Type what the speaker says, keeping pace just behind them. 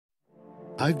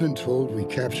I've been told we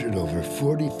captured over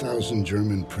 40,000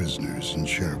 German prisoners in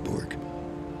Cherbourg.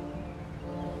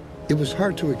 It was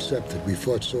hard to accept that we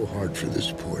fought so hard for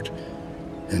this port,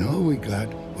 and all we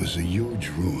got was a huge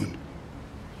ruin.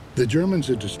 The Germans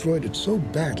had destroyed it so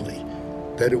badly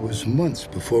that it was months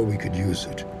before we could use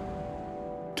it.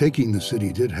 Taking the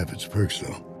city did have its perks,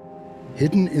 though.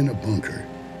 Hidden in a bunker,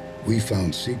 we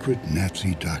found secret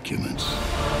Nazi documents.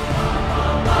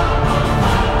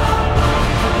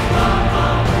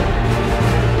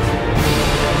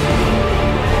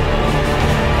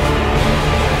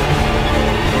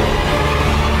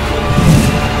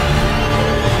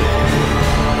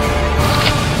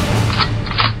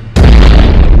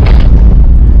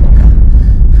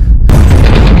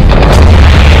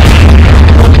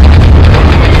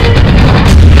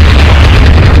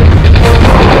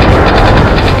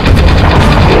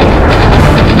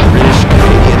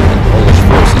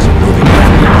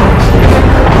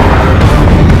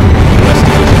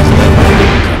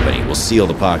 Seal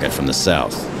the pocket from the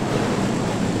south.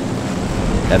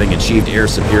 Having achieved air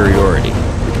superiority,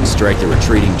 we can strike the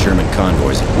retreating German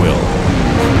convoys at will.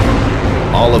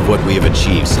 All of what we have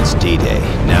achieved since D-Day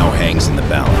now hangs in the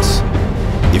balance.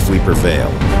 If we prevail,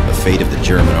 the fate of the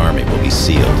German army will be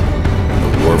sealed.